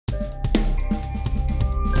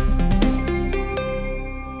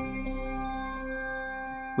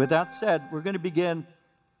with that said, we're going to begin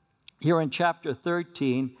here in chapter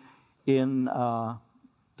 13 in the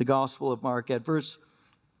Gospel of Mark at verse,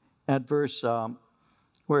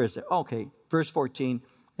 where is it? Okay, verse 14,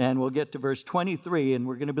 and we'll get to verse 23, and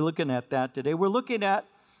we're going to be looking at that today. We're looking at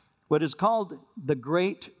what is called the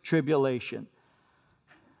Great Tribulation.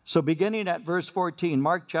 So beginning at verse 14,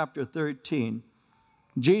 Mark chapter 13,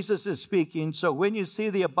 Jesus is speaking, "So when you see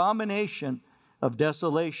the abomination of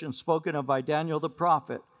desolation spoken of by Daniel the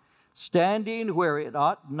prophet, standing where it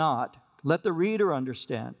ought not, let the reader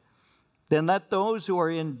understand. Then let those who are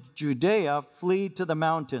in Judea flee to the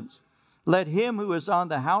mountains. Let him who is on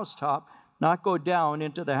the housetop not go down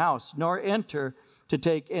into the house, nor enter to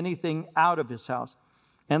take anything out of his house.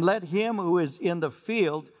 And let him who is in the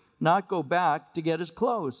field not go back to get his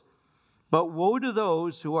clothes. But woe to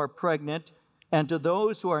those who are pregnant and to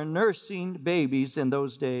those who are nursing babies in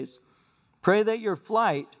those days. Pray that your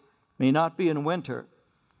flight may not be in winter.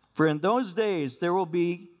 For in those days there will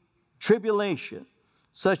be tribulation,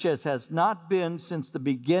 such as has not been since the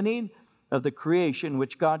beginning of the creation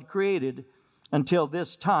which God created until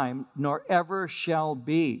this time, nor ever shall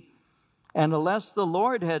be. And unless the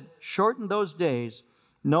Lord had shortened those days,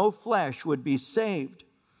 no flesh would be saved.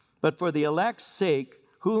 But for the elect's sake,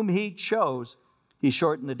 whom he chose, he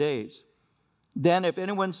shortened the days. Then if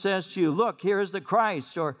anyone says to you, 'Look, here is the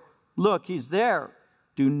Christ,' or 'Look, he's there,'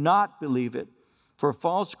 do not believe it. For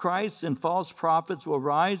false Christs and false prophets will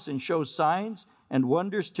rise and show signs and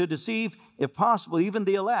wonders to deceive, if possible, even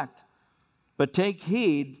the elect. But take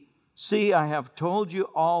heed, see, I have told you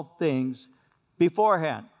all things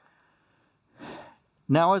beforehand."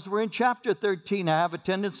 Now, as we're in chapter 13, I have a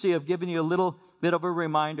tendency of giving you a little bit of a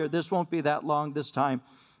reminder. This won't be that long this time.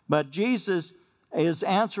 But Jesus is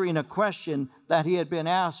answering a question that he had been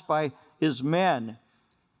asked by his men.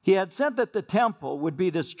 He had said that the temple would be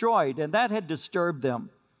destroyed, and that had disturbed them.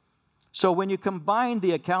 So when you combine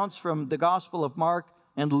the accounts from the Gospel of Mark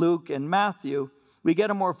and Luke and Matthew, we get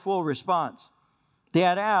a more full response. They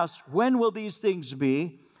had asked, "When will these things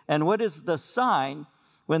be? And what is the sign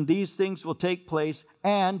when these things will take place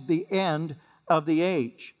and the end of the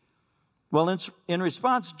age?" Well, in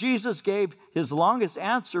response, Jesus gave his longest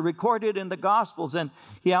answer recorded in the Gospels, and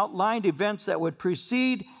he outlined events that would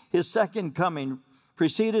precede his second coming,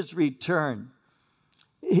 precede his return.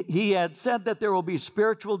 He had said that there will be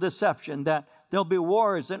spiritual deception, that there'll be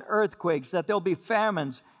wars and earthquakes, that there'll be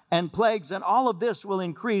famines and plagues, and all of this will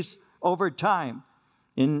increase over time.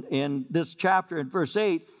 In this chapter, in verse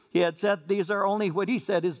 8, he had said these are only what he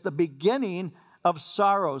said is the beginning of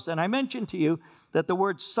sorrows. And I mentioned to you that the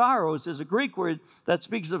word sorrows is a Greek word that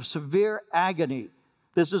speaks of severe agony.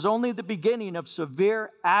 This is only the beginning of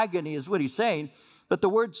severe agony, is what he's saying. But the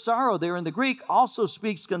word sorrow there in the Greek also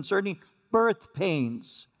speaks concerning birth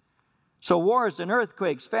pains. So wars and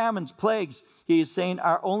earthquakes, famines, plagues, he is saying,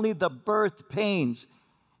 are only the birth pains.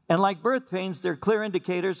 And like birth pains, they're clear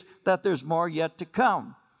indicators that there's more yet to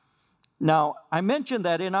come. Now, I mentioned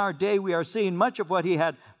that in our day we are seeing much of what he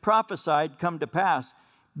had prophesied come to pass.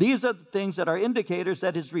 These are the things that are indicators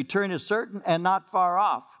that his return is certain and not far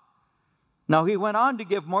off. Now, he went on to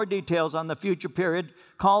give more details on the future period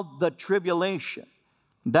called the Tribulation.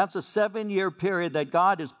 That's a 7-year period that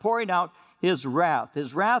God is pouring out his wrath.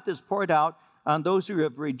 His wrath is poured out on those who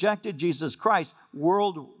have rejected Jesus Christ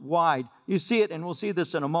worldwide. You see it, and we'll see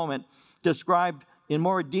this in a moment, described in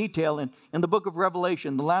more detail in the book of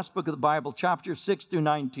Revelation, the last book of the Bible, chapter 6 through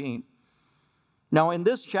 19. Now, in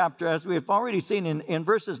this chapter, as we have already seen in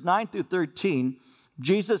verses 9 through 13,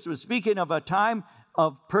 Jesus was speaking of a time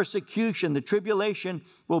of persecution. The tribulation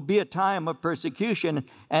will be a time of persecution.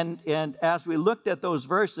 And as we looked at those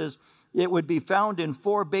verses, it would be found in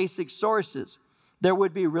 4 basic sources. There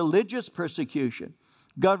would be religious persecution,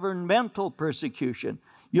 governmental persecution.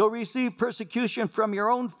 You'll receive persecution from your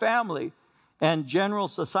own family, and general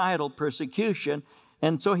societal persecution.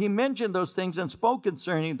 And so he mentioned those things and spoke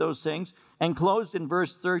concerning those things and closed in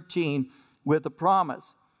verse 13 with a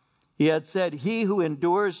promise. He had said, "He who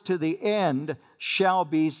endures to the end shall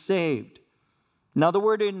be saved." Now the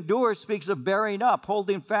word endure speaks of bearing up,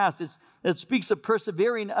 holding fast. It speaks of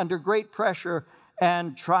persevering under great pressure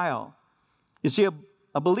and trial. You see,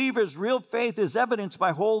 a believer's real faith is evidenced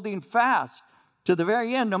by holding fast to the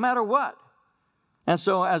very end, no matter what. And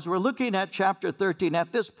so as we're looking at chapter 13,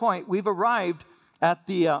 at this point, we've arrived at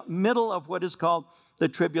the middle of what is called the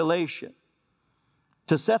tribulation.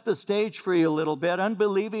 To set the stage for you a little bit,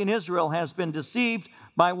 unbelieving Israel has been deceived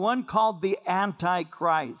by one called the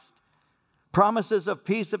Antichrist. Promises of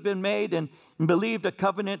peace have been made and believed a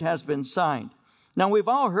covenant has been signed. Now, we've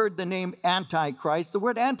all heard the name Antichrist. The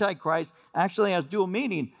word Antichrist actually has dual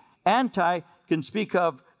meaning. Anti can speak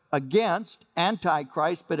of against,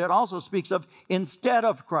 Antichrist, but it also speaks of instead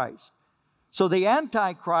of Christ. So the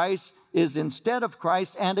Antichrist is instead of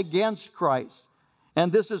Christ and against Christ.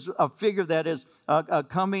 And this is a figure that is a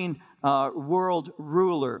coming world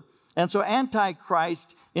ruler. And so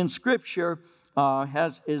Antichrist in Scripture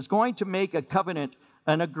is going to make a covenant,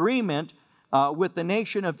 an agreement with the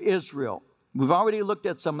nation of Israel. We've already looked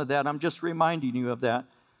at some of that. I'm just reminding you of that.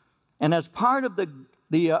 And as part of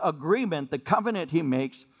the agreement, the covenant he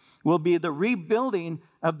makes will be the rebuilding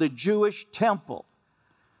of the Jewish temple.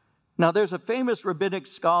 Now, there's a famous rabbinic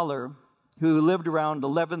scholar who lived around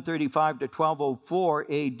 1135 to 1204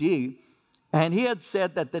 AD, and he had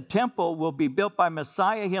said that the temple will be built by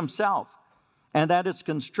Messiah himself, and that its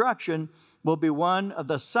construction will be one of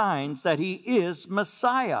the signs that he is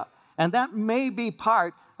Messiah. And that may be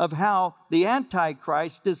part of how the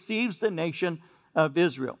Antichrist deceives the nation of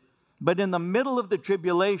Israel. But in the middle of the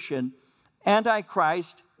tribulation,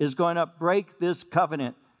 Antichrist is going to break this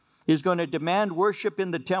covenant. He's going to demand worship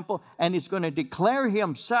in the temple, and he's going to declare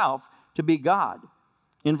himself to be God.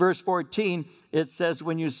 In verse 14, it says,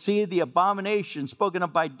 when you see the abomination spoken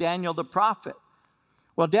of by Daniel the prophet.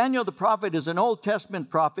 Well, Daniel the prophet is an Old Testament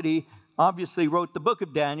prophet. He obviously wrote the book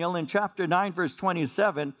of Daniel. In chapter 9, verse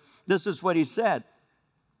 27, this is what he said.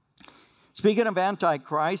 Speaking of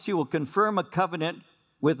Antichrist, he will confirm a covenant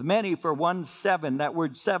with many for 1/7. That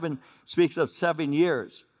word 7 speaks of 7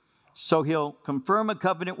 years. So he'll confirm a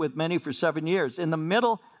covenant with many for 7 years. In the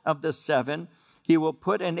middle of the 7, he will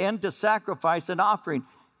put an end to sacrifice and offering.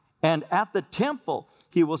 And at the temple,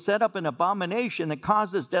 he will set up an abomination that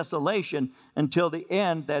causes desolation until the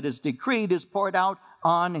end that is decreed is poured out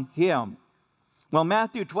on him. Well,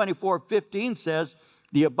 Matthew 24:15 says,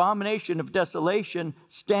 the abomination of desolation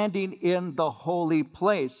standing in the holy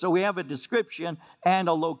place. So we have a description and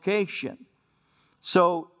a location.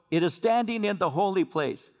 So it is standing in the holy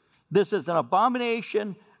place. This is an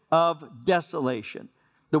abomination of desolation.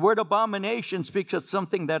 The word abomination speaks of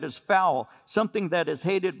something that is foul, something that is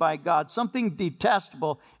hated by God, something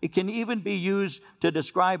detestable. It can even be used to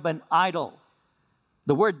describe an idol.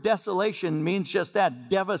 The word desolation means just that,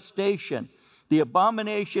 devastation. The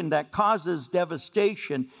abomination that causes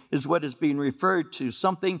devastation is what is being referred to,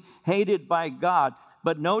 something hated by God.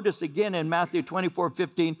 But notice again in Matthew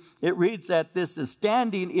 24:15, it reads that this is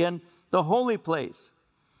standing in the holy place.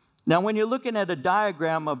 Now, when you're looking at a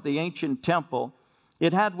diagram of the ancient temple,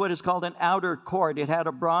 it had what is called an outer court. It had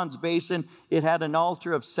a bronze basin. It had an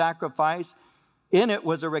altar of sacrifice. In it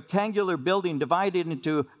was a rectangular building divided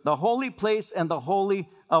into the holy place and the holy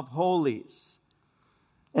of holies.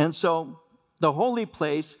 And so the holy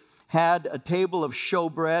place had a table of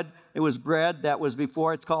showbread. It was bread that was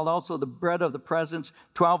before. It's called also the bread of the presence,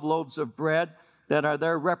 12 loaves of bread that are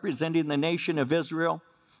there representing the nation of Israel.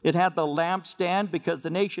 It had the lampstand because the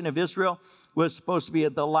nation of Israel was supposed to be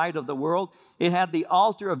the light of the world. It had the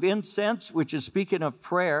altar of incense, which is speaking of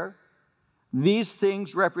prayer. These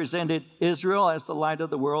things represented Israel as the light of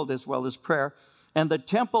the world as well as prayer. And the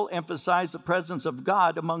temple emphasized the presence of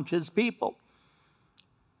God among his people.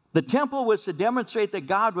 The temple was to demonstrate that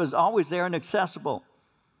God was always there and accessible.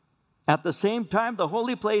 At the same time, the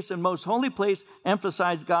holy place and most holy place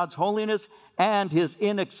emphasized God's holiness and his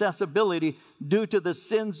inaccessibility due to the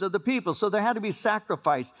sins of the people. So there had to be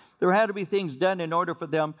sacrifice. There had to be things done in order for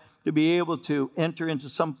them to be able to enter into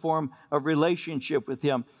some form of relationship with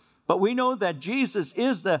him. But we know that Jesus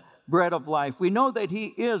is the bread of life. We know that he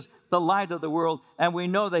is the light of the world, and we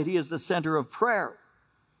know that he is the center of prayer.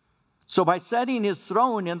 So by setting his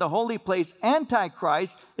throne in the holy place,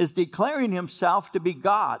 Antichrist is declaring himself to be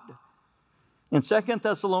God. In 2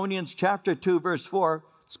 Thessalonians chapter 2, verse 4,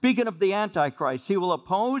 speaking of the Antichrist, he will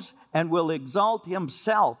oppose and will exalt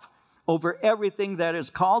himself over everything that is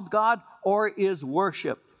called God or is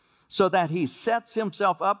worshiped, so that he sets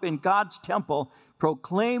himself up in God's temple,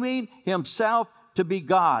 proclaiming himself to be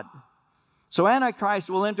God. So Antichrist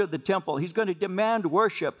will enter the temple. He's going to demand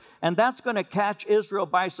worship, and that's going to catch Israel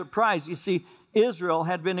by surprise. You see, Israel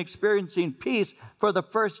had been experiencing peace for the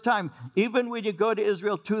first time. Even when you go to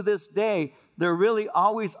Israel to this day, they're really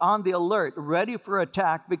always on the alert, ready for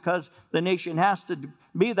attack, because the nation has to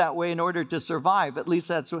be that way in order to survive. At least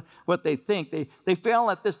that's what they think. They fail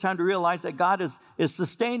at this time to realize that God is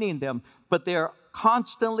sustaining them, but they're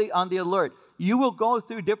constantly on the alert. You will go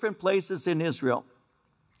through different places in Israel,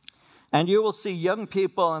 and you will see young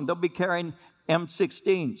people, and they'll be carrying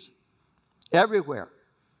M16s everywhere.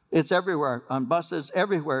 It's everywhere, on buses,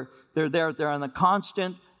 everywhere. They're there. They're on a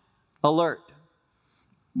constant alert.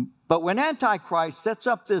 But when Antichrist sets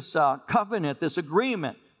up this covenant, this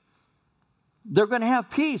agreement, they're going to have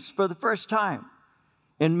peace for the first time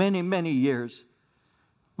in many, many years.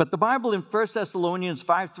 But the Bible in 1 Thessalonians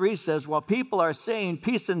 5:3 says, while people are saying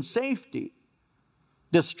peace and safety,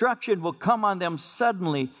 destruction will come on them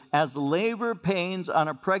suddenly as labor pains on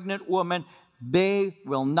a pregnant woman. They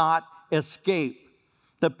will not escape.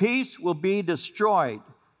 The peace will be destroyed.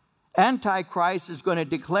 Antichrist is going to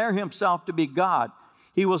declare himself to be God.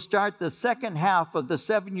 He will start the second half of the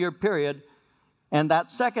 7-year period, and that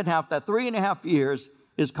second half, that 3.5 years,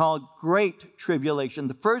 is called Great Tribulation.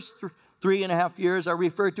 The first 3.5 years are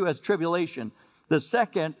referred to as tribulation. The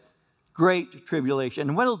second, Great Tribulation.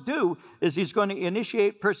 And what he'll do is he's going to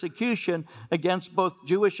initiate persecution against both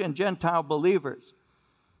Jewish and Gentile believers.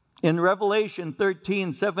 In Revelation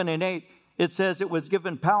 13:7 and 8, it says it was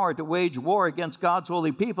given power to wage war against God's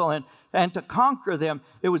holy people and to conquer them.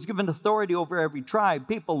 It was given authority over every tribe,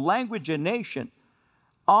 people, language, and nation.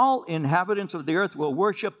 All inhabitants of the earth will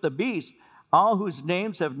worship the beast, all whose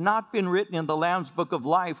names have not been written in the Lamb's book of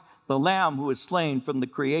life, the Lamb who was slain from the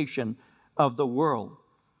creation of the world.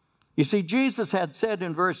 You see, Jesus had said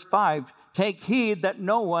in verse 5, take heed that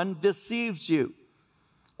no one deceives you.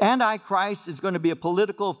 Antichrist is going to be a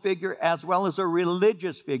political figure as well as a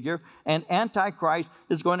religious figure, and Antichrist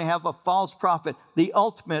is going to have a false prophet, the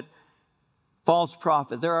ultimate false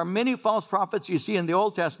prophet. There are many false prophets you see in the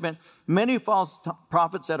Old Testament, many false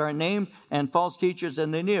prophets that are named, and false teachers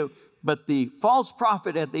in the New. But the false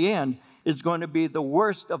prophet at the end is going to be the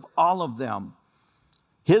worst of all of them.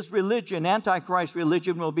 His religion, Antichrist's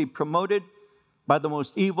religion, will be promoted by the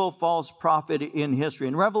most evil false prophet in history.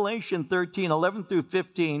 In Revelation 13:11 through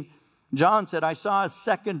 15, John said, I saw a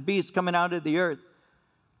second beast coming out of the earth.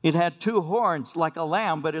 It had 2 horns like a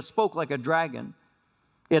lamb, but it spoke like a dragon.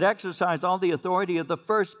 It exercised all the authority of the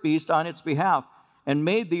first beast on its behalf and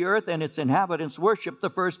made the earth and its inhabitants worship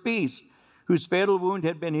the first beast, whose fatal wound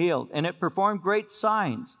had been healed. And it performed great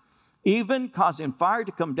signs, even causing fire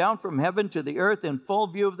to come down from heaven to the earth in full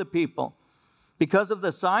view of the people. Because of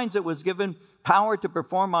the signs it was given power to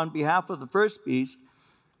perform on behalf of the first beast,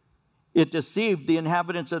 it deceived the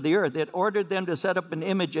inhabitants of the earth. It ordered them to set up an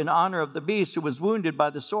image in honor of the beast who was wounded by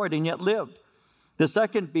the sword and yet lived. The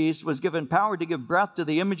second beast was given power to give breath to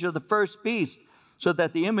the image of the first beast, so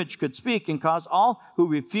that the image could speak and cause all who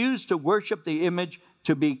refused to worship the image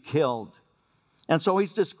to be killed. And so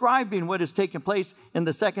he's describing what is taking place in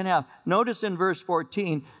the second half. Notice in verse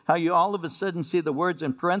 14 how you all of a sudden see the words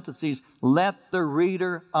in parentheses, let the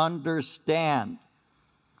reader understand.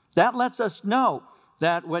 That lets us know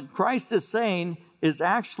that what Christ is saying is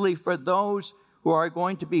actually for those who are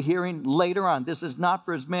going to be hearing later on. This is not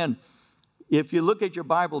for his men. If you look at your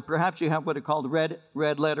Bible, perhaps you have what are called red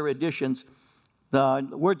letter editions. The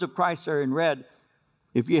words of Christ are in red.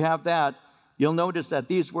 If you have that, you'll notice that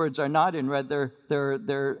these words are not in red.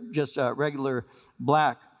 They're just regular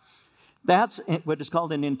black. That's what is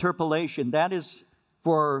called an interpolation. That is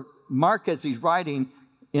for Mark as he's writing,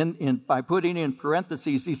 by putting in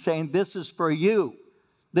parentheses, he's saying, this is for you.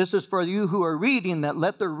 This is for you who are reading that.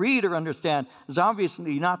 Let the reader understand. It's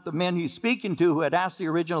obviously not the men he's speaking to who had asked the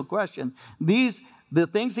original question. The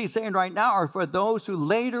things he's saying right now are for those who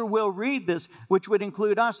later will read this, which would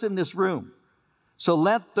include us in this room. So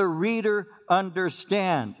let the reader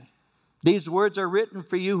understand. These words are written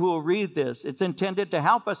for you who will read this. It's intended to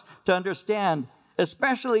help us to understand,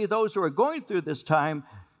 especially those who are going through this time,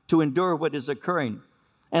 to endure what is occurring.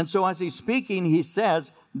 And so as he's speaking, he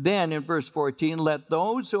says, then in verse 14, let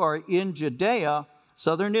those who are in Judea,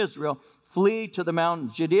 southern Israel, flee to the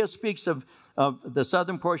mountains. Judea speaks of the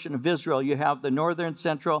southern portion of Israel. You have the northern,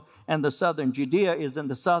 central, and the southern. Judea is in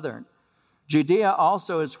the southern. Judea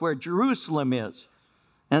also is where Jerusalem is.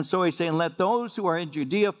 And so he's saying, let those who are in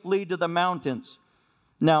Judea flee to the mountains.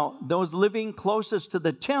 Now, those living closest to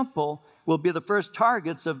the temple will be the first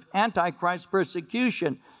targets of Antichrist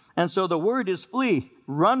persecution. And so the word is flee,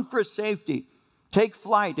 run for safety, take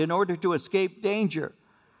flight in order to escape danger.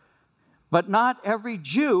 But not every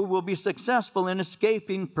Jew will be successful in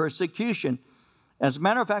escaping persecution. As a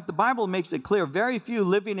matter of fact, the Bible makes it clear very few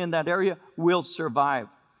living in that area will survive.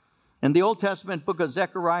 In the Old Testament book of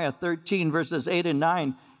Zechariah 13, verses 8 and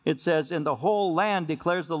 9, it says, in the whole land,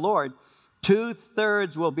 declares the Lord,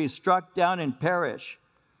 2/3 will be struck down and perish,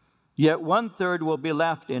 yet 1/3 will be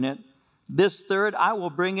left in it. This third I will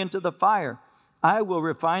bring into the fire. I will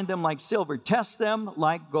refine them like silver, test them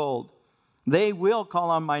like gold. They will call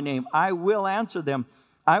on my name. I will answer them.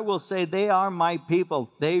 I will say they are my people.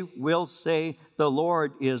 They will say the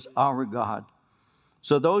Lord is our God.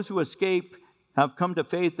 So those who escape have come to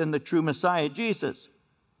faith in the true Messiah, Jesus.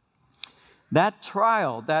 That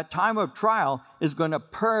trial, that time of trial, is going to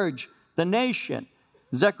purge the nation.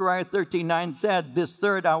 Zechariah 13:9 said, this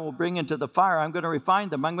third I will bring into the fire. I'm going to refine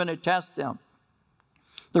them. I'm going to test them.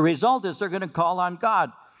 The result is they're going to call on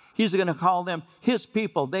God. He's going to call them his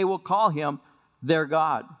people. They will call him their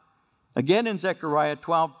God. Again in Zechariah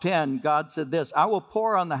 12:10, God said this, I will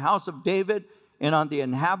pour on the house of David and on the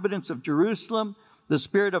inhabitants of Jerusalem the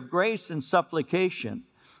spirit of grace and supplication.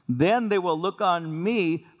 Then they will look on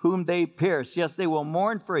me whom they pierced. Yes, they will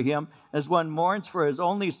mourn for him as one mourns for his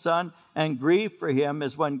only son, and grieve for him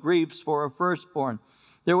as one grieves for a firstborn.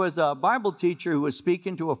 There was a Bible teacher who was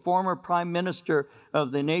speaking to a former prime minister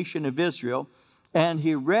of the nation of Israel, and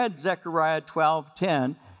he read Zechariah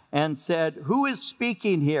 12:10 and said, who is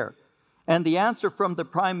speaking here? And the answer from the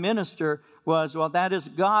prime minister was, well, that is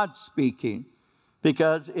God speaking.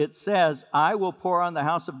 Because it says, I will pour on the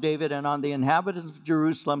house of David and on the inhabitants of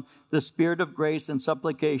Jerusalem the spirit of grace and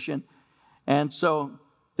supplication. And so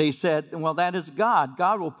they said, well, that is God.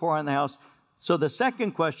 God will pour on the house. So the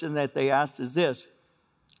second question that they asked is this.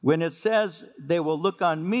 When it says they will look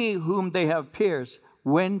on me whom they have pierced,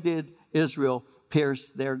 when did Israel pierce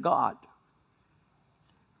their God?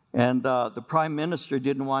 And the prime minister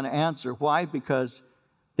didn't want to answer. Why? Because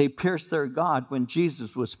they pierced their God when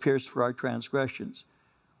Jesus was pierced for our transgressions,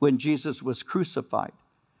 when Jesus was crucified.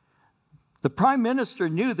 The prime minister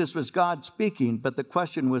knew this was God speaking, but the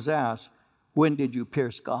question was asked, when did you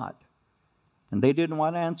pierce God? And they didn't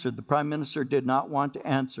want to answer. The prime minister did not want to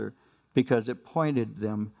answer because it pointed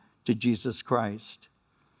them to Jesus Christ.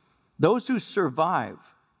 Those who survive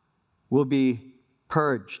will be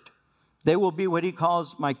purged. They will be what he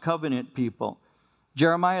calls my covenant people.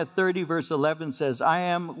 Jeremiah 30, verse 11 says, I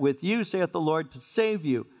am with you, saith the Lord, to save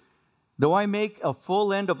you. Though I make a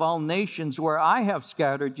full end of all nations where I have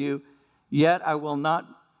scattered you, yet I will not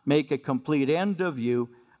make a complete end of you.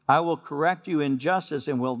 I will correct you in justice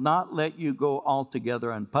and will not let you go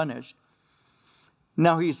altogether unpunished.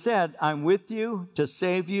 Now he said, I'm with you to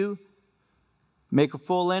save you, make a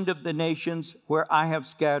full end of the nations where I have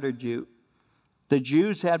scattered you. The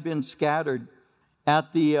Jews had been scattered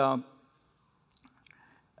at the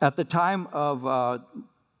time of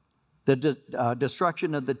the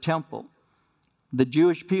destruction of the temple. The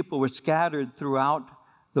Jewish people were scattered throughout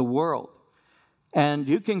the world. And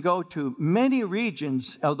you can go to many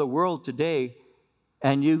regions of the world today,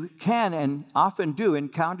 and you can and often do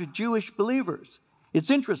encounter Jewish believers. It's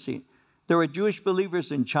interesting. There are Jewish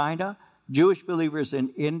believers in China, Jewish believers in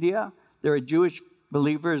India. There are Jewish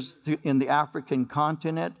believers in the African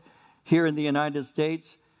continent, here in the United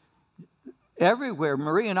States. Everywhere,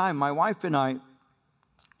 Marie and I, my wife and I,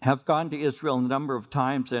 have gone to Israel a number of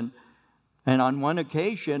times. And on one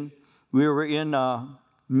occasion, we were in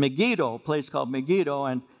Megiddo, a place called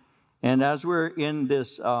Megiddo. And as we're in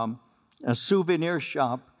this a souvenir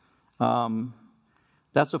shop,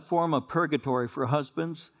 that's a form of purgatory for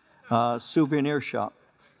husbands, souvenir shop.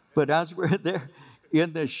 But as we're there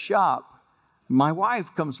in the shop, my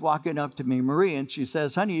wife comes walking up to me, Marie, and she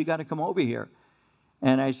says, honey, you got to come over here.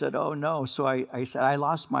 And I said, oh, no. So I said, I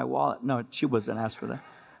lost my wallet. No, she wasn't asked for that.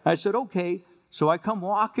 I said, okay. So I come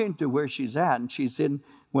walking to where she's at, and she's in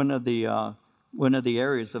one of the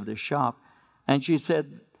areas of the shop. And she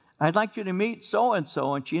said, I'd like you to meet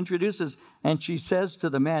so-and-so. And she introduces, and she says to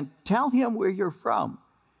the man, tell him where you're from.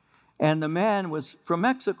 And the man was from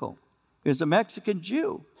Mexico. He was a Mexican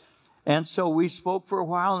Jew. And so we spoke for a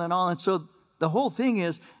while and all. And so the whole thing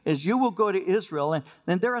is you will go to Israel,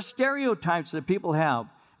 and there are stereotypes that people have.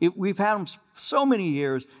 We've had them so many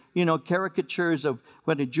years, caricatures of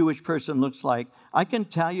what a Jewish person looks like. I can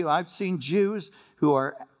tell you, I've seen Jews who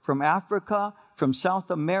are from Africa, from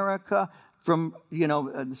South America, from,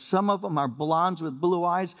 some of them are blondes with blue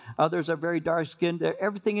eyes, others are very dark-skinned,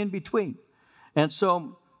 everything in between. And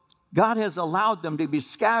so God has allowed them to be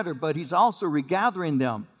scattered, but he's also regathering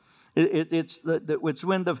them. It's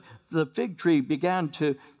when the fig tree began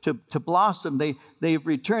to blossom. They've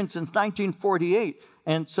returned since 1948,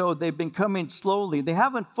 and so they've been coming slowly. They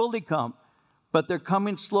haven't fully come, but they're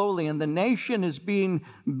coming slowly, and the nation is being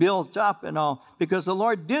built up and all, because the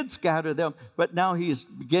Lord did scatter them, but now he's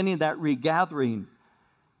beginning that regathering.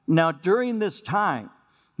 Now, during this time,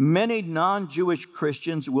 many non-Jewish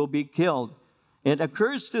Christians will be killed. It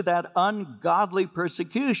occurs to that ungodly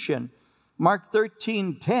persecution. Mark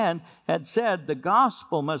 13:10 had said the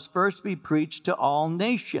gospel must first be preached to all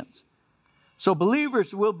nations. So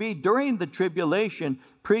believers will be, during the tribulation,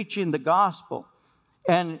 preaching the gospel.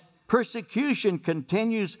 And persecution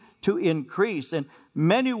continues to increase, and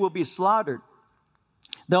many will be slaughtered.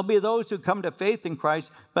 There'll be those who come to faith in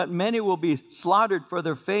Christ, but many will be slaughtered for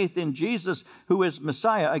their faith in Jesus, who is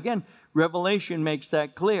Messiah. Again, Revelation makes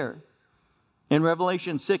that clear. In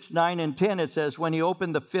Revelation 6, 9, and 10, it says, when he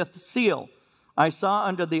opened the fifth seal, I saw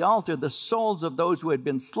under the altar the souls of those who had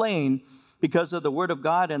been slain because of the word of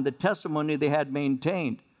God and the testimony they had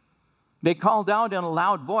maintained. They called out in a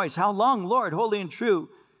loud voice, "How long, Lord, holy and true,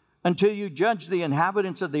 until you judge the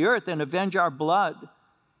inhabitants of the earth and avenge our blood?"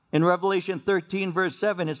 In Revelation 13, verse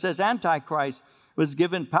 7, it says, Antichrist was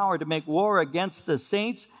given power to make war against the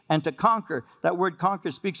saints and to conquer. That word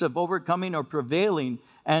conquer speaks of overcoming or prevailing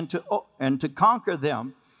and to conquer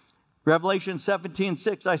them. Revelation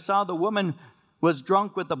 17:6, I saw the woman was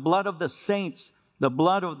drunk with the blood of the saints, the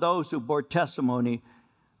blood of those who bore testimony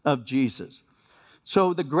of Jesus.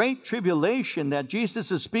 So the great tribulation that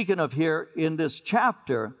Jesus is speaking of here in this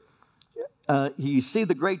chapter, you see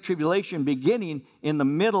the great tribulation beginning in the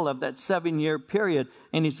middle of that 7-year period.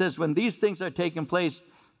 And he says, when these things are taking place,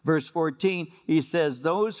 verse 14, he says,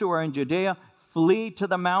 those who are in Judea flee to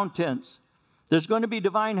the mountains. There's going to be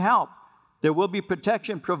divine help. There will be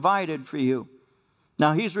protection provided for you.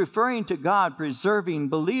 Now, he's referring to God preserving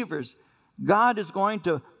believers. God is going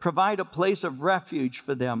to provide a place of refuge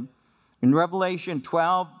for them. In Revelation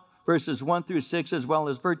 12, verses 1 through 6, as well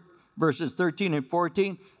as verses 13 and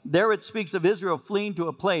 14, there it speaks of Israel fleeing to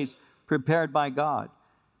a place prepared by God.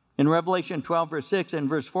 In Revelation 12, verse 6 and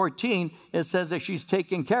verse 14, it says that she's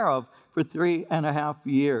taken care of for 3.5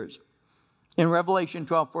 years. In Revelation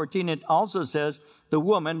 12:14, it also says the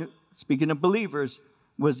woman, speaking of believers,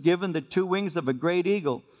 was given the 2 wings of a great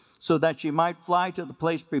eagle so that she might fly to the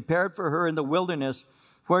place prepared for her in the wilderness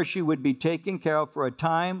where she would be taken care of for a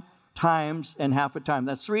time, times, and half a time.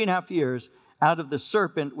 That's 3.5 years out of the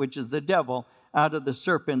serpent, which is the devil, out of the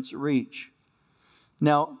serpent's reach.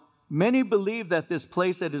 Now, many believe that this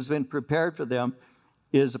place that has been prepared for them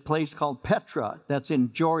is a place called Petra, that's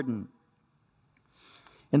in Jordan.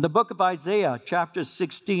 In the book of Isaiah, chapter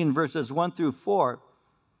 16, verses 1 through 4,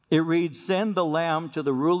 it reads, send the lamb to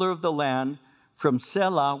the ruler of the land from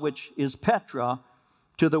Selah, which is Petra,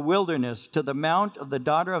 to the wilderness, to the mount of the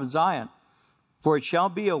daughter of Zion. For it shall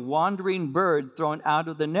be a wandering bird thrown out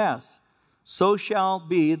of the nest. So shall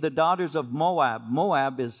be the daughters of Moab.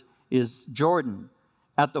 Moab is Jordan,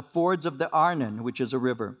 at the fords of the Arnon, which is a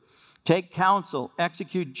river. Take counsel,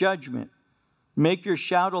 execute judgment. Make your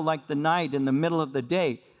shadow like the night in the middle of the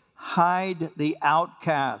day. Hide the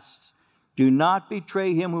outcasts. Do not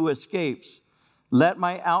betray him who escapes. Let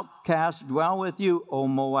my outcast dwell with you, O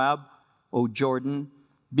Moab, O Jordan.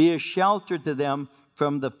 Be a shelter to them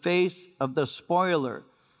from the face of the spoiler.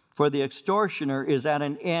 For the extortioner is at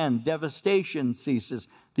an end. Devastation ceases.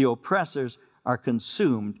 The oppressors are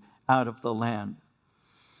consumed out of the land.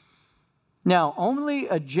 Now, only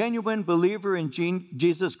a genuine believer in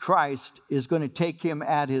Jesus Christ is going to take him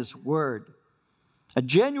at his word. A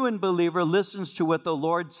genuine believer listens to what the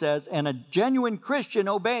Lord says, and a genuine Christian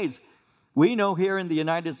obeys. We know here in the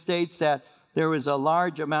United States that there is a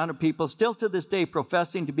large amount of people still to this day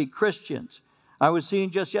professing to be Christians. I was seeing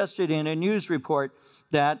just yesterday in a news report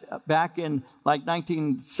that back in like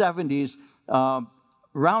 1970s, around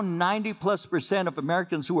 90+% of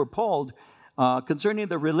Americans who were polled concerning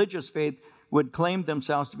the religious faith would claim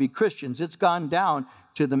themselves to be Christians. It's gone down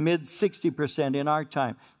to the mid-60% in our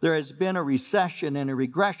time. There has been a recession and a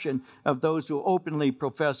regression of those who openly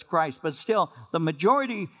profess Christ. But still, the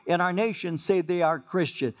majority in our nation say they are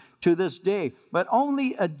Christian to this day. But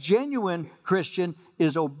only a genuine Christian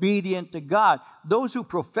is obedient to God. Those who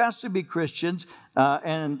profess to be Christians,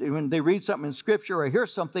 and when they read something in Scripture or hear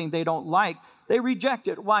something they don't like, they reject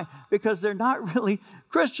it. Why? Because they're not really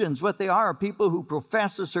Christians. What they are people who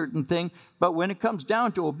profess a certain thing, but when it comes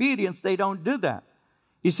down to obedience, they don't do that.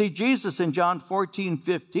 You see, Jesus in John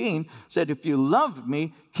 14:15 said, if you love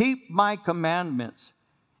me, keep my commandments.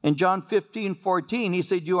 In John 15:14, he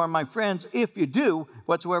said, you are my friends if you do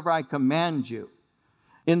whatsoever I command you.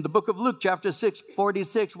 In the book of Luke, chapter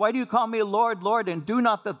 6:46, why do you call me Lord, Lord, and do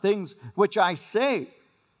not the things which I say?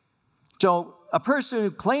 So a person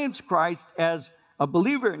who claims Christ as a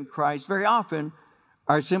believer in Christ very often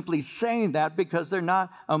are simply saying that because they're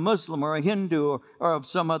not a Muslim or a Hindu or of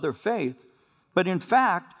some other faith. But in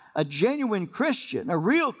fact, a genuine Christian, a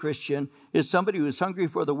real Christian, is somebody who is hungry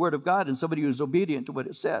for the Word of God and somebody who is obedient to what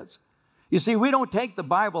it says. You see, we don't take the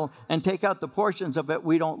Bible and take out the portions of it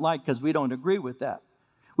we don't like because we don't agree with that.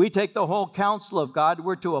 We take the whole counsel of God.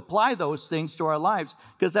 We're to apply those things to our lives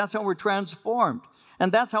because that's how we're transformed. And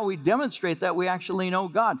that's how we demonstrate that we actually know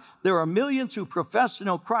God. There are millions who profess to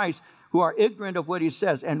know Christ who are ignorant of what he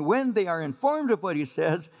says. And when they are informed of what he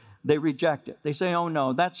says, they reject it. They say, oh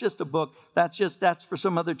no, that's just a book. That's for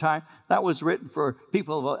some other time. That was written for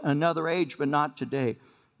people of another age, but not today.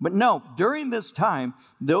 But no, during this time,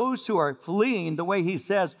 those who are fleeing, the way he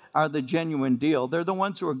says, are the genuine deal. They're the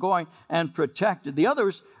ones who are going and protected. The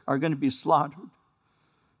others are going to be slaughtered.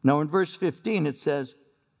 Now in verse 15 it says,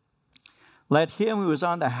 Let him who is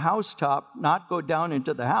on the housetop not go down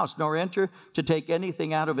into the house, nor enter to take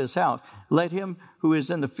anything out of his house. Let him who is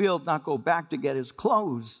in the field not go back to get his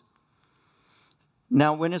clothes.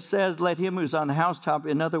 Now, when it says, let him who's on the housetop,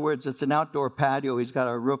 in other words, it's an outdoor patio. He's got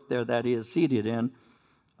a roof there that he is seated in.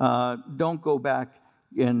 Don't go back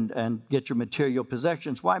and get your material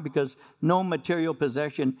possessions. Why? Because no material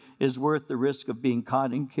possession is worth the risk of being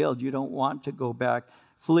caught and killed. You don't want to go back.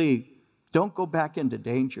 Flee. Don't go back into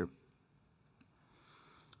danger.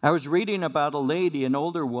 I was reading about a lady, an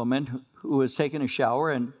older woman, who was taking a shower,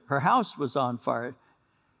 and her house was on fire.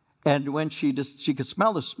 And when she could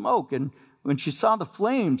smell the smoke, and when she saw the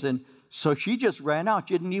flames, and so she just ran out.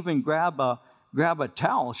 She didn't even grab a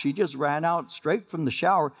towel. She just ran out straight from the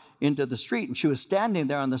shower into the street, and she was standing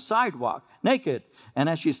there on the sidewalk, naked. And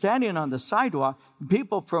as she's standing on the sidewalk,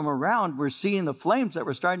 people from around were seeing the flames that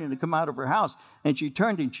were starting to come out of her house. And she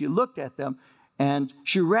turned and she looked at them, and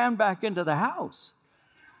she ran back into the house.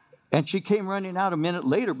 And she came running out a minute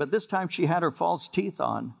later, but this time she had her false teeth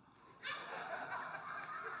on.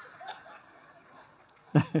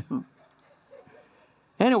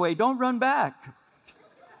 Anyway, don't run back.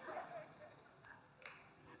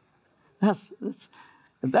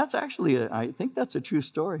 That's actually, I think that's a true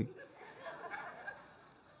story.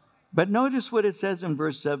 But notice what it says in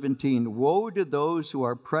verse 17. Woe to those who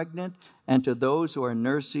are pregnant and to those who are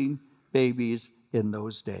nursing babies in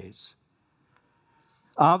those days.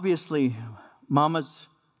 Obviously, mamas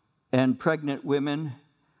and pregnant women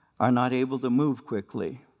are not able to move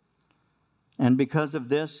quickly. And because of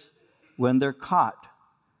this, when they're caught,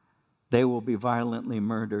 they will be violently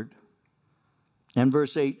murdered. And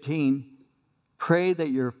verse 18, pray that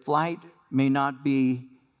your flight may not be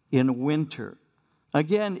in winter.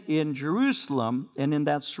 Again, in Jerusalem and in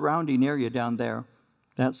that surrounding area down there,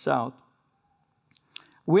 that's south,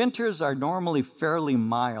 winters are normally fairly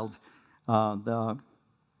mild.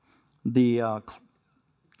 The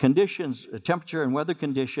conditions, temperature and weather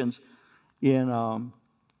conditions in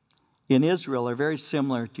Israel are very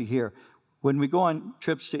similar to here. When we go on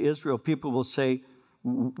trips to Israel, people will say,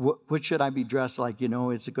 what should I be dressed like? You know,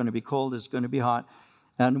 is it going to be cold? Is it going to be hot?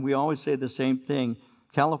 And we always say the same thing.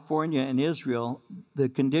 California and Israel, the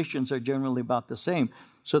conditions are generally about the same.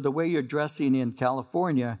 So the way you're dressing in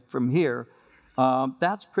California from here,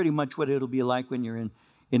 that's pretty much what it'll be like when you're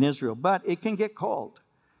in Israel. But it can get cold.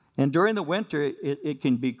 And during the winter, it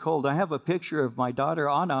can be cold. I have a picture of my daughter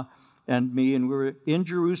Anna and me, and we were in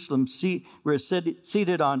Jerusalem. We're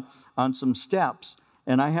seated on some steps,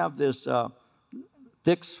 and I have this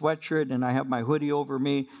thick sweatshirt, and I have my hoodie over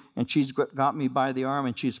me, and she's got me by the arm,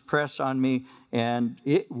 and she's pressed on me, and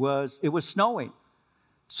it was snowing.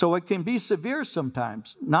 So it can be severe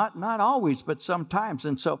sometimes, not always, but sometimes.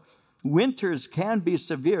 And so winters can be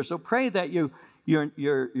severe. So pray that you're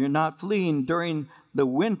not fleeing during the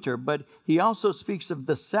winter. But he also speaks of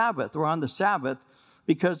the Sabbath, or on the Sabbath,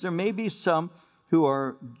 because there may be some who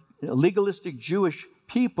are legalistic Jewish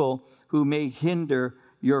people who may hinder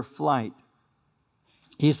your flight.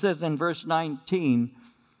 He says in verse 19,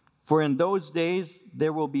 for in those days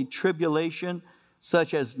there will be tribulation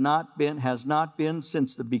such as has not been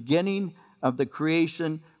since the beginning of the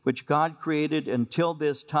creation which God created until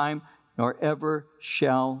this time, nor ever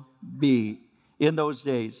shall be. In those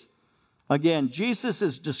days. Again, Jesus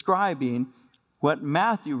is describing what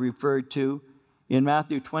Matthew referred to in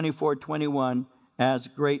Matthew 24:21 as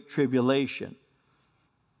great tribulation.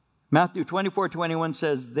 Matthew 24:21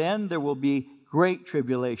 says, then there will be great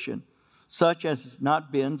tribulation, such as has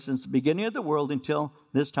not been since the beginning of the world until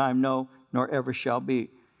this time, no, nor ever shall be.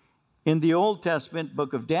 In the Old Testament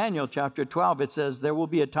book of Daniel, chapter 12, it says, there will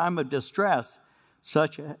be a time of distress,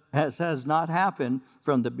 such as has not happened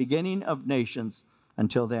from the beginning of nations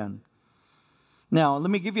until then. Now, let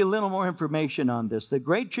me give you a little more information on this. The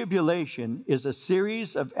Great Tribulation is a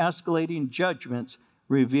series of escalating judgments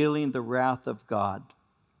revealing the wrath of God.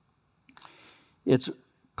 It's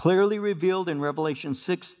clearly revealed in Revelation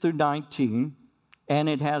 6 through 19, and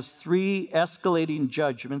it has three escalating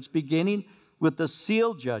judgments, beginning with the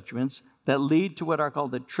seal judgments that lead to what are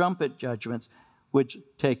called the trumpet judgments, which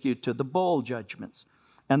take you to the bowl judgments.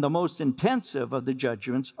 And the most intensive of the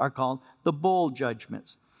judgments are called the bowl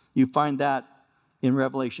judgments. You find that in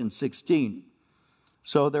Revelation 16.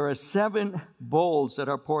 So there are 7 bowls that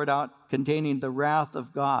are poured out containing the wrath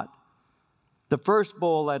of God. The first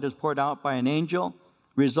bowl that is poured out by an angel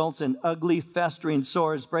results in ugly, festering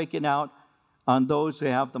sores breaking out on those who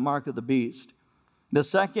have the mark of the beast. The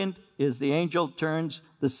second is the angel turns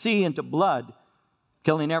the sea into blood,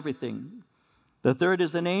 killing everything. The third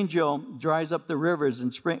is an angel dries up the rivers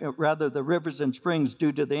and the rivers and springs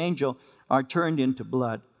due to the angel are turned into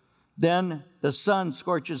blood. Then the sun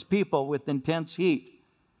scorches people with intense heat.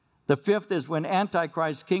 The fifth is when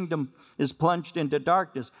Antichrist's kingdom is plunged into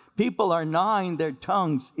darkness. People are gnawing their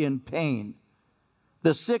tongues in pain.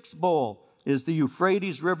 The sixth bowl is the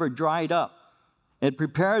Euphrates River dried up. It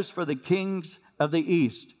prepares for the kings of the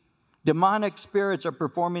east. Demonic spirits are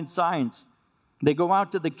performing signs. They go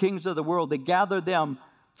out to the kings of the world. They gather them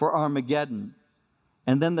for Armageddon.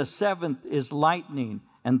 And then the seventh is lightning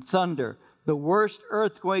and thunder. The worst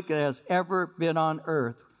earthquake that has ever been on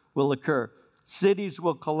earth will occur. Cities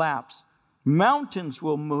will collapse. Mountains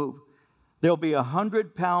will move. There'll be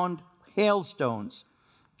 100-pound hailstones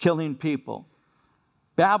killing people.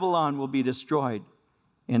 Babylon will be destroyed.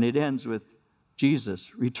 And it ends with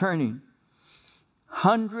Jesus returning.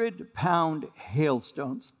 100-pound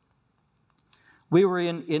hailstones. We were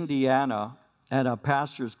in Indiana at a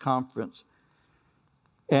pastor's conference,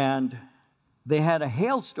 and they had a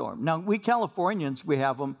hailstorm. Now, we Californians, we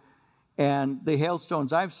have them, and the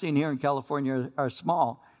hailstones I've seen here in California are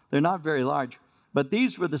small. They're not very large, but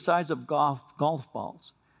these were the size of golf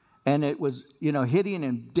balls. And it was, hitting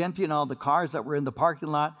and denting all the cars that were in the parking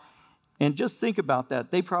lot. And just think about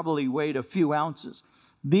that. They probably weighed a few ounces.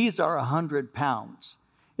 These are 100 pounds.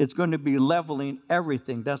 It's going to be leveling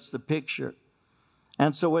everything. That's the picture.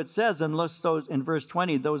 And so it says, unless those, in verse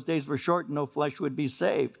 20, those days were shortened, no flesh would be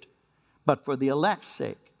saved, but for the elect's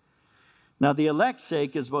sake. Now, the elect's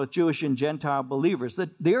sake is both Jewish and Gentile believers.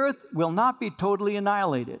 The earth will not be totally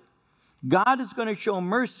annihilated. God is going to show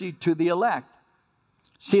mercy to the elect.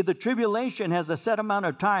 See, the tribulation has a set amount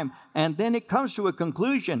of time, and then it comes to a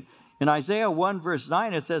conclusion. In Isaiah 1, verse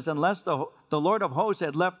 9, it says, unless the Lord of hosts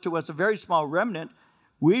had left to us a very small remnant,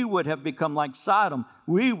 we would have become like Sodom.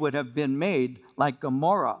 We would have been made like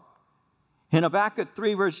Gomorrah. In Habakkuk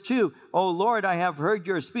 3, verse 2, O Lord, I have heard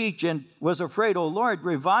your speech and was afraid. O Lord,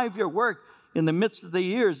 revive your work in the midst of the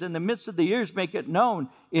years. In the midst of the years, make it known.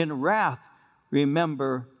 In wrath,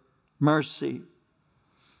 remember mercy.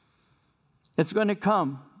 It's going to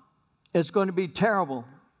come. It's going to be terrible.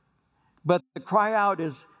 But the cry out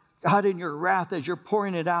is, God, in your wrath, as you're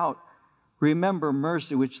pouring it out, remember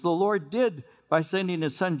mercy, which the Lord did by sending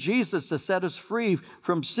his son Jesus to set us free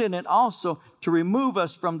from sin and also to remove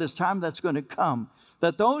us from this time that's going to come.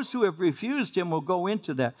 That those who have refused him will go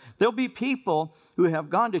into that. There'll be people who have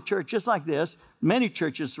gone to church just like this, many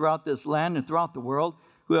churches throughout this land and throughout the world,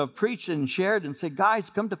 who have preached and shared and said, guys,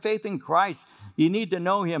 come to faith in Christ. You need to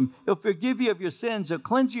know him. He'll forgive you of your sins. He'll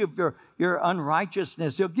cleanse you of your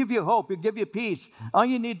unrighteousness. He'll give you hope. He'll give you peace. All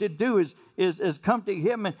you need to do is come to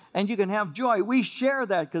him and you can have joy. We share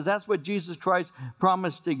that because that's what Jesus Christ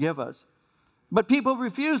promised to give us. But people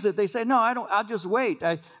refuse it. They say, no, I'll just wait.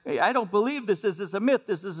 I don't believe this. This is a myth.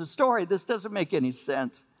 This is a story. This doesn't make any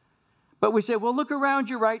sense. But we say, well, look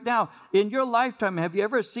around you right now. In your lifetime, have you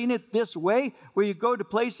ever seen it this way, where you go to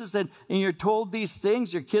places and you're told these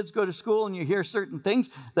things? Your kids go to school and you hear certain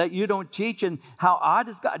things that you don't teach, and how odd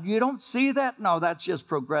is God? You don't see that? No, that's just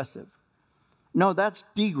progressive. No, that's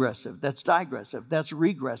degressive. That's digressive. That's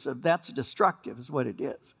regressive. That's destructive is what it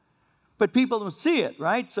is. But people don't see it,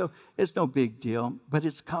 right? So it's no big deal, but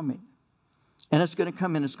it's coming. And it's going to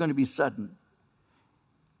come and it's going to be sudden.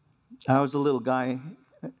 I was a little guy,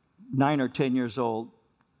 9 or 10 years old.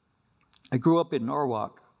 I grew up in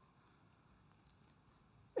Norwalk.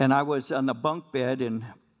 And I was on the bunk bed in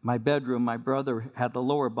my bedroom. My brother had the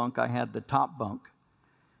lower bunk. I had the top bunk.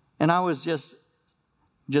 And I was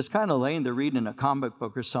just kind of laying there reading a comic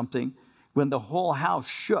book or something when the whole house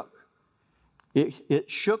shook. It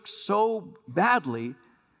shook so badly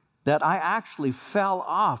that I actually fell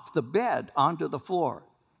off the bed onto the floor.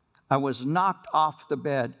 I was knocked off the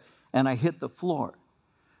bed and I hit the floor.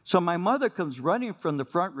 So my mother comes running from the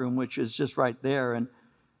front room, which is just right there, and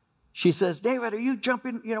she says, David, are you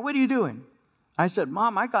jumping? What are you doing? I said,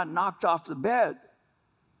 Mom, I got knocked off the bed.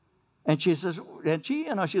 And she says,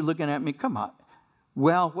 she's looking at me, come on.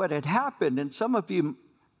 Well, what had happened, and some of you,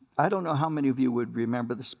 I don't know how many of you would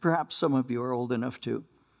remember this, perhaps some of you are old enough to.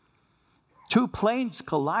 2 planes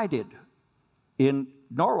collided in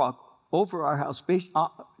Norwalk over our house,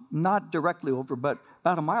 not directly over, but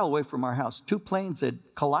about a mile away from our house. 2 planes had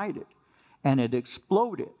collided, and it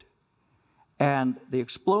exploded. And the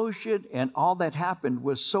explosion and all that happened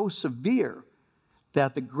was so severe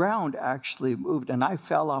that the ground actually moved, and I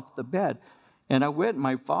fell off the bed. And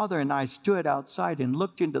my father and I stood outside and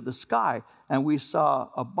looked into the sky, and we saw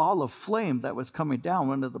a ball of flame that was coming down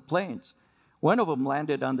one of the planes. One of them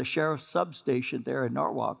landed on the sheriff's substation there in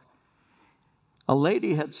Norwalk. A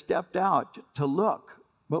lady had stepped out to look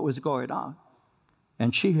what was going on,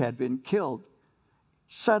 and she had been killed.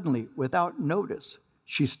 Suddenly, without notice,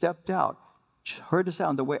 she stepped out, She heard a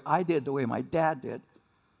sound the way I did, the way my dad did,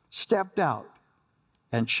 stepped out,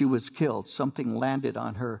 and she was killed. Something landed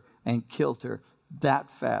on her and killed her that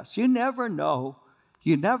fast. You never know.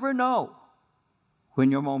 You never know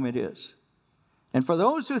when your moment is. And for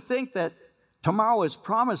those who think that tomorrow is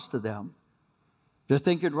promised to them, they're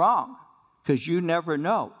thinking wrong, because you never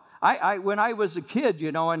know. When I was a kid,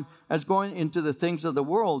 and I was going into the things of the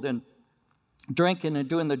world and drinking and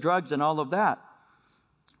doing the drugs and all of that,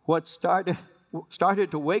 what started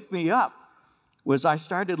to wake me up was I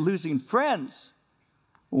started losing friends.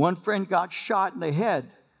 One friend got shot in the head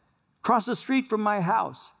across the street from my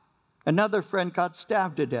house. Another friend got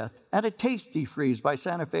stabbed to death at a Tasty Freeze by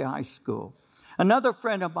Santa Fe High School. Another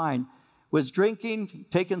friend of mine was drinking,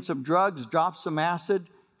 taking some drugs, dropped some acid.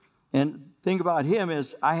 And the thing about him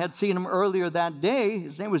is I had seen him earlier that day.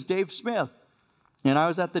 His name was Dave Smith. And I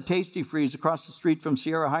was at the Tasty Freeze across the street from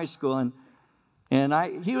Sierra High School.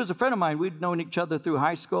 And he was a friend of mine. We'd known each other through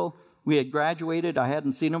high school. We had graduated. I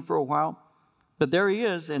hadn't seen him for a while. But there he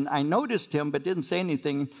is, and I noticed him but didn't say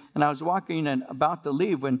anything. And I was walking and about to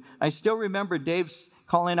leave when I still remember Dave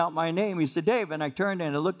calling out my name. He said, "Dave," and I turned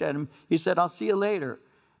and I looked at him. He said, "I'll see you later."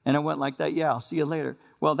 And I went like that, "Yeah, I'll see you later."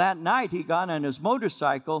 Well, that night he got on his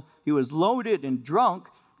motorcycle. He was loaded and drunk,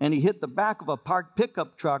 and he hit the back of a parked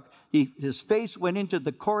pickup truck. His face went into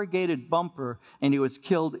the corrugated bumper, and he was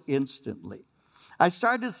killed instantly. I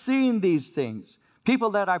started seeing these things.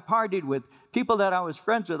 People that I partied with, people that I was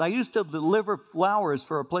friends with. I used to deliver flowers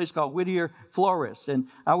for a place called Whittier Florist, and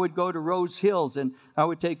I would go to Rose Hills, and I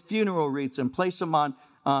would take funeral wreaths and place them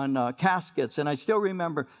on caskets. And I still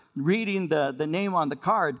remember reading the name on the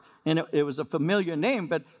card, and it was a familiar name,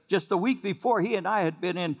 but just the week before, he and I had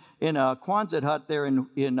been in a Quonset hut there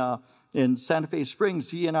in Santa Fe Springs.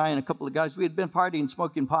 He and I and a couple of guys, we had been partying,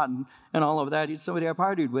 smoking pot and all of that. He's somebody I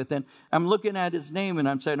partied with, and I'm looking at his name, and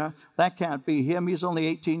I'm saying, "Oh, that can't be him. He's only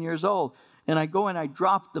 18 years old." And I go and I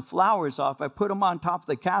drop the flowers off. I put them on top of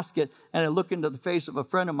the casket, and I look into the face of a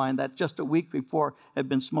friend of mine that just a week before had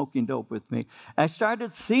been smoking dope with me. I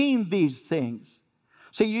started seeing these things.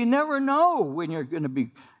 See, you never know when you're going to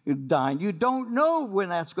be dying. You don't know when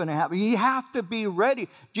that's going to happen. You have to be ready.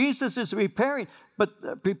 Jesus is preparing,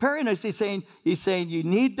 but preparing us, he's saying you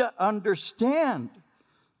need to understand.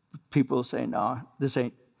 People say, "No, this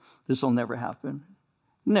will never happen."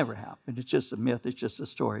 Never happen. It's just a myth. It's just a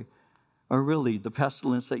story. Or really, the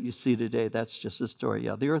pestilence that you see today, that's just a story.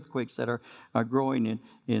 Yeah, the earthquakes that are growing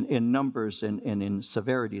in numbers and in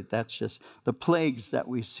severity, that's just the plagues that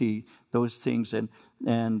we see, those things, and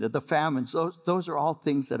the famines, those are all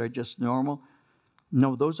things that are just normal.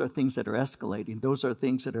 No, those are things that are escalating. Those are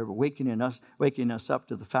things that are waking us up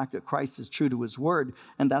to the fact that Christ is true to his word.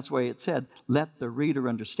 And that's why it said, "Let the reader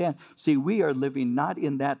understand." See, we are living not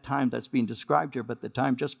in that time that's being described here, but the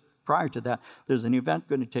time just prior to that. There's an event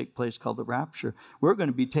going to take place called the rapture. We're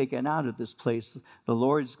going to be taken out of this place. The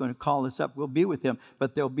Lord is going to call us up. We'll be with him,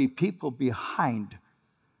 but there'll be people behind,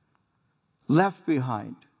 left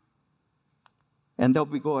behind. And they'll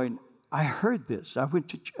be going, "I heard this. I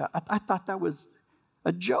thought that was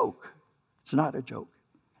a joke." It's not a joke.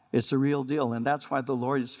 It's a real deal. And that's why the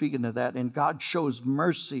Lord is speaking to that. And God shows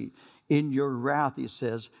mercy in your wrath, he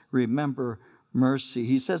says. Remember mercy.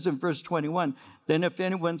 He says in verse 21, "Then if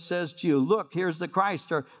anyone says to you, 'Look, here's the Christ,'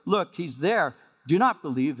 or 'Look, he's there,' do not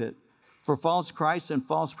believe it. For false Christs and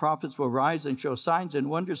false prophets will rise and show signs and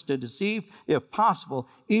wonders to deceive, if possible,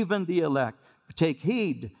 even the elect. But take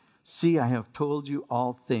heed. See, I have told you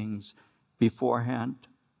all things beforehand."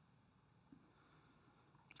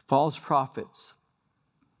 False prophets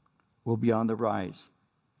will be on the rise.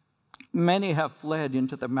 Many have fled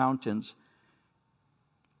into the mountains.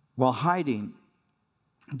 While hiding,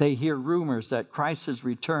 they hear rumors that Christ has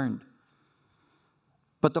returned.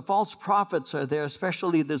 But the false prophets are there,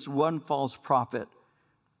 especially this one false prophet,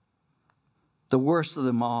 the worst of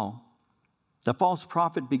them all. The false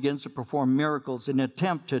prophet begins to perform miracles in an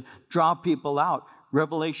attempt to draw people out.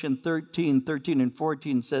 Revelation 13 and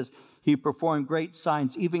 14 says, "He performed great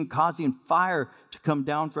signs, even causing fire to come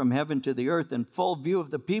down from heaven to the earth in full view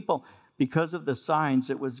of the people. Because of the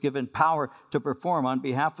signs it was given power to perform on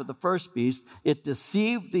behalf of the first beast, it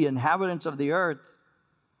deceived the inhabitants of the earth.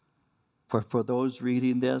 For those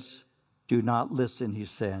reading this, do not listen," he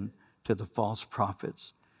said, "to the false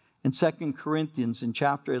prophets." In 2 Corinthians, in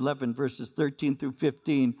chapter 11, verses 13 through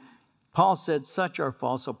 15, Paul said, "Such are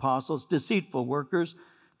false apostles, deceitful workers,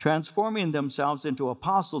 transforming themselves into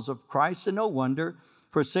apostles of Christ, and no wonder,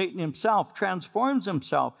 for Satan himself transforms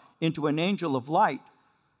himself into an angel of light.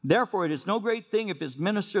 Therefore, it is no great thing if his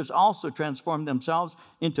ministers also transform themselves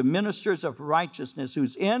into ministers of righteousness,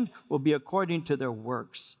 whose end will be according to their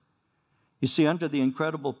works." You see, under the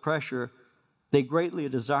incredible pressure, they greatly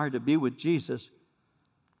desire to be with Jesus.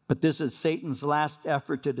 But this is Satan's last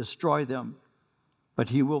effort to destroy them. But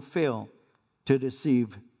he will fail to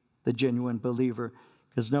deceive the genuine believer.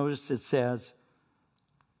 Because notice he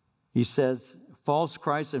says, false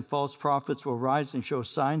Christs and false prophets will rise and show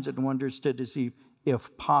signs and wonders to deceive,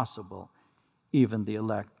 if possible, even the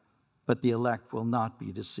elect. But the elect will not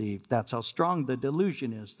be deceived. That's how strong the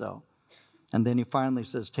delusion is, though. And then he finally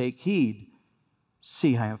says, take heed.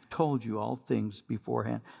 See, I have told you all things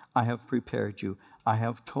beforehand. I have prepared you. I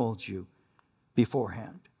have told you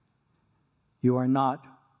beforehand. You are not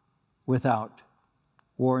without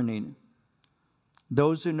warning.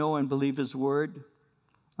 Those who know and believe his word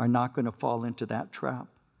are not going to fall into that trap.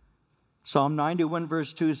 Psalm 91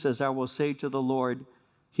 verse 2 says, I will say to the Lord,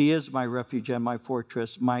 he is my refuge and my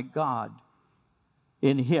fortress, my God.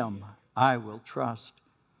 In him I will trust.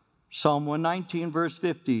 Psalm 119 verse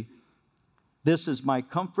 50, this is my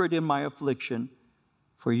comfort in my affliction,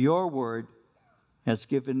 for your word has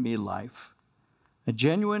given me life. A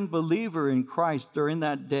genuine believer in Christ during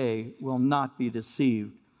that day will not be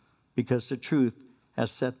deceived because the truth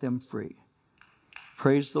has set them free.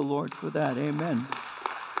 Praise the Lord for that. Amen.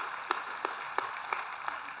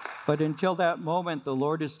 But until that moment, the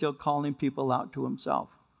Lord is still calling people out to himself.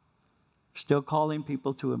 Still calling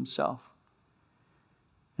people to himself.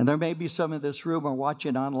 And there may be some in this room or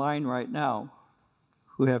watching online right now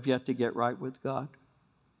who have yet to get right with God.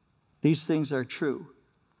 These things are true.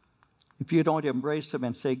 If you don't embrace them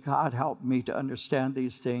and say, God, help me to understand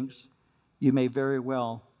these things, you may very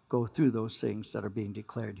well go through those things that are being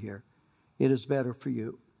declared here. It is better for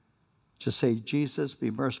you to say, Jesus, be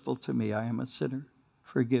merciful to me. I am a sinner.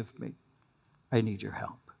 Forgive me. I need your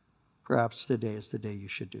help. Perhaps today is the day you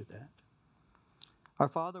should do that. Our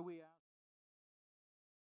Father, we ask